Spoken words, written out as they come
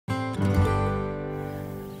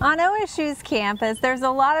On OSU's campus, there's a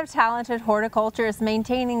lot of talented horticulturists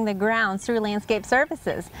maintaining the grounds through landscape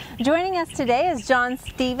services. Joining us today is John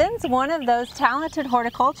Stevens, one of those talented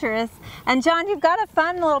horticulturists. And John, you've got a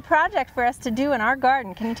fun little project for us to do in our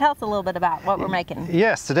garden. Can you tell us a little bit about what we're making?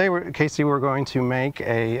 Yes, today, Casey, we're going to make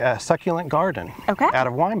a succulent garden out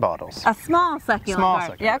of wine bottles. A small succulent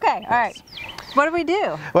garden. Yeah, okay, all right. What do we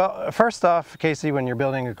do? Well, first off, Casey, when you're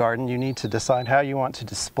building a garden, you need to decide how you want to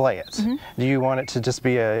display it. Do you want it to just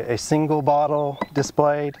be a single bottle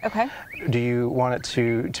displayed? Okay. Do you want it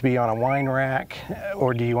to be on a wine rack,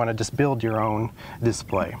 or do you want to just build your own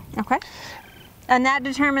display? Okay. And that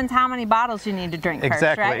determines how many bottles you need to drink first,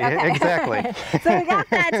 right? Okay. Exactly. So we got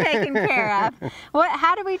that taken care of.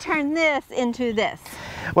 How do we turn this into this?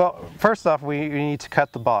 Well, first off, we need to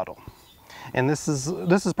cut the bottle. And this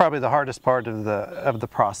is probably the hardest part of the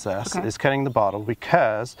process, is cutting the bottle,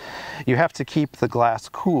 because you have to keep the glass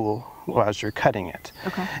cool as you're cutting it.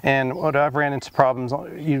 Okay. And what I've ran into problems,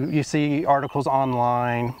 you see articles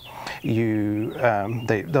online,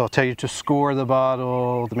 they'll tell you to score the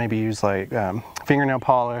bottle, maybe use like fingernail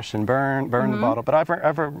polish and burn the bottle, but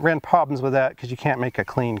I've ran problems with that because you can't make a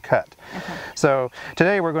clean cut. Okay. So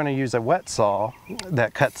today we're going to use a wet saw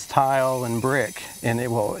that cuts tile and brick, and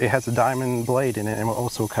it has a diamond blade in it, and will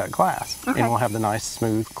also cut glass, and we'll have the nice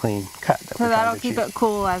smooth clean cut. So that'll keep it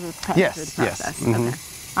cool as it's cut through the process. Yes. Okay.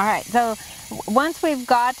 All right, so once we've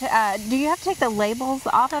got, do you have to take the labels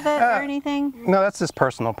off of it or anything? No, that's just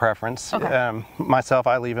personal preference. Okay. Myself,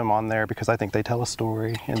 I leave them on there because I think they tell a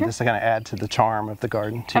story, and just to kind of add to the charm of the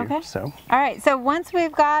garden too. Okay. So. All right, so once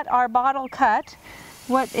we've got our bottle cut,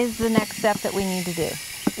 what is the next step that we need to do?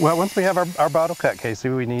 Well, once we have our bottle cut, Casey,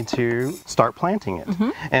 we need to start planting it.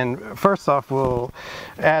 And first off, we'll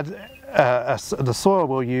add the soil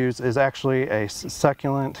we'll use is actually a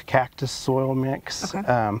succulent cactus soil mix,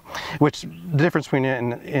 which the difference between it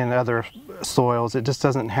and other soils, it just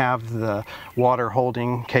doesn't have the water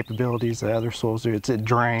holding capabilities that other soils do. It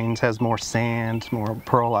drains, has more sand, more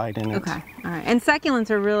perlite in it. Okay, all right. And succulents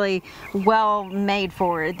are really well made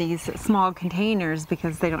for these small containers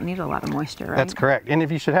because they don't need a lot of moisture, right? That's correct. And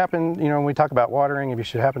if you should happen, when we talk about watering, if you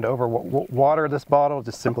should happen to over water this bottle,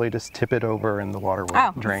 just simply tip it over and the water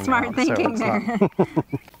will drain smart out. Thinking there.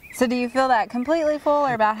 So do you fill that completely full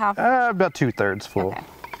or about half? About 2/3 full. Okay.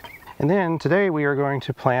 And then today we are going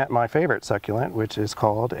to plant my favorite succulent, which is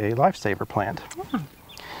called a lifesaver plant. Oh.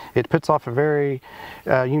 It puts off a very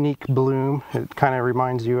unique bloom. It kind of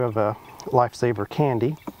reminds you of a lifesaver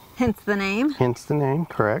candy. Hence the name? Hence the name,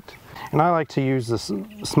 correct. And I like to use the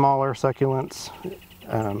smaller succulents.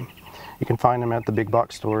 You can find them at the big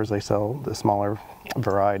box stores. They sell the smaller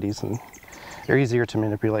varieties, and they're easier to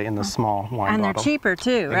manipulate in the small wine bottle. And they're cheaper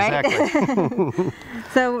too, right? Exactly.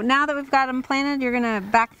 So now that we've got them planted, you're going to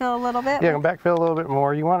backfill a little bit? Yeah, backfill a little bit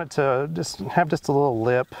more. You want it to have just a little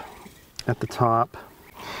lip at the top.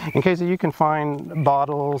 In case you can find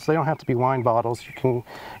bottles, they don't have to be wine bottles. You can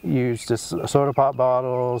use just soda pop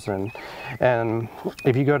bottles, and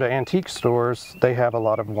if you go to antique stores, they have a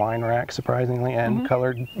lot of wine racks, surprisingly, and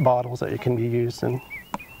colored bottles that it can be used, and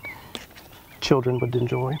children would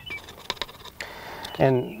enjoy.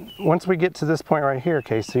 And once we get to this point right here,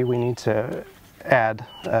 Casey, we need to add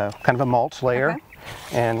kind of a mulch layer. Okay.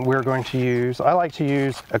 And we're going to use, I like to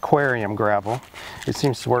use aquarium gravel. It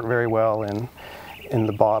seems to work very well in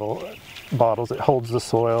the bottles. It holds the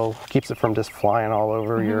soil, keeps it from just flying all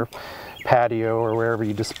over your patio or wherever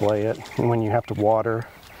you display it. And when you have to water,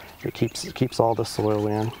 it keeps all the soil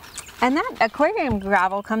in. And that aquarium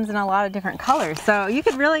gravel comes in a lot of different colors, so you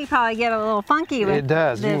could really probably get a little funky with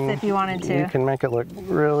this if you wanted to. You can make it look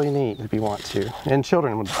really neat if you want to, and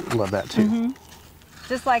children would love that too.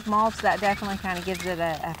 Just like mulch, that definitely kind of gives it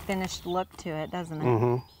a finished look to it, doesn't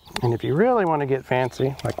it? And if you really want to get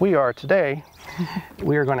fancy, like we are today,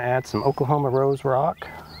 we are going to add some Oklahoma rose rock.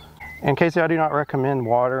 And Casey, I do not recommend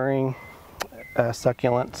watering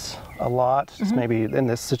succulents a lot, just maybe in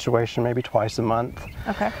this situation, maybe twice a month.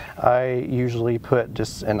 Okay. I usually put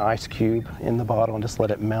just an ice cube in the bottle and just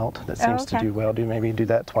let it melt. That seems to do well. Maybe do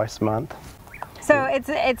that twice a month. So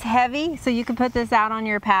it's heavy, so you could put this out on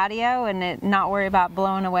your patio and not worry about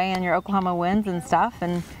blowing away in your Oklahoma winds and stuff,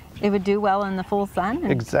 and it would do well in the full sun.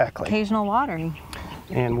 And occasional watering.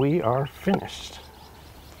 And we are finished.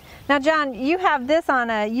 Now, John, you have this on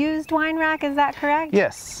a used wine rack, is that correct?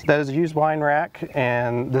 Yes, that is a used wine rack,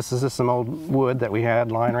 and this is just some old wood that we had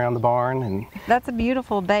lying around the barn. And that's a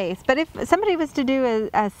beautiful base. But if somebody was to do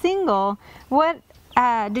a single, what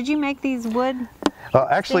did you make these wood? Well,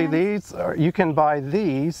 actually, stands? You can buy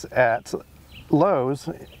these at Lowe's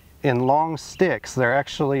in long sticks. They're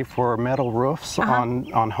actually for metal roofs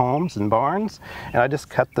on homes and barns, and I just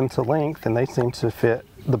cut them to length, and they seem to fit.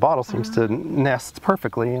 The bottle seems to nest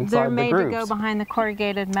perfectly inside the grooves. They're made to go behind the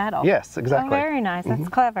corrugated metal. Yes, exactly. Oh, very nice. That's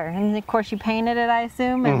clever. And of course you painted it, I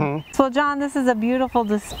assume. And so John, this is a beautiful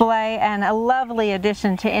display and a lovely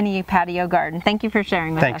addition to any patio garden. Thank you for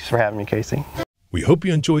sharing with us. Thanks for having me, Casey. We hope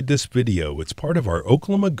you enjoyed this video. It's part of our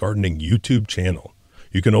Oklahoma Gardening YouTube channel.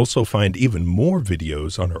 You can also find even more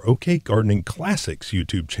videos on our OK Gardening Classics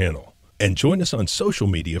YouTube channel. And join us on social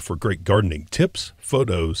media for great gardening tips,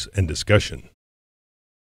 photos, and discussion.